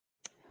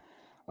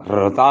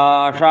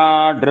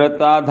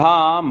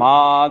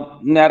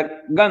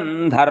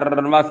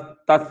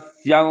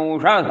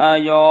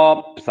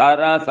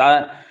हृताशाढृतधामाग्न्यर्गन्धर्वस्तस्यौषधयोऽप्सरस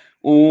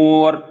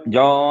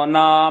ऊर्जो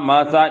नाम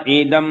स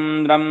इदम्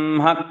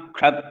ब्रह्म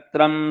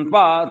क्षत्रम्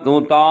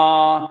पातुता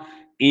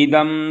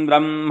इदम्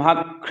ब्रह्म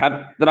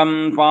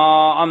क्षत्रम्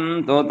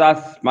पान्तु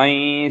तस्मै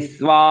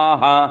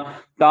स्वाहा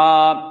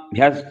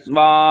ताभ्यः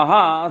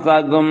स्वाहा स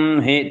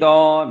गुंहितो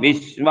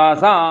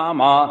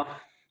विश्वसामा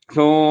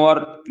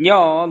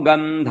सूर्यो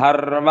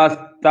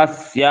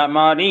गन्धर्वस्तस्य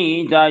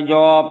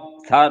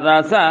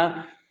मरीचयोऽप्सरस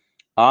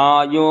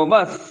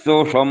आयुवः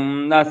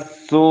सुषुम्नः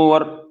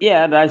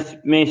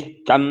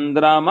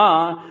सूर्यरश्मिश्चन्द्रमा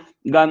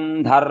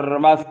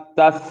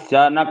गन्धर्वस्तस्य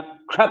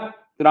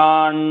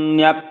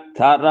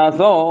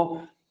नक्षत्राण्यप्सरसो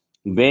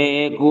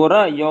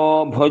वेकुरयो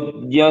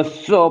भुज्यः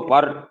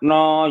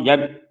सुपर्णो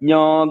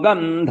यज्ञो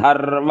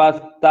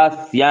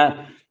गन्धर्वस्तस्य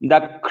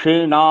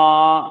दक्षिणा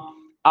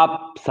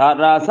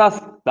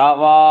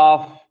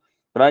अप्सरसस्तवाः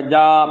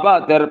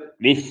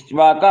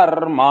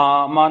प्रजापतिर्विश्वकर्मा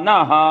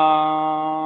मनः।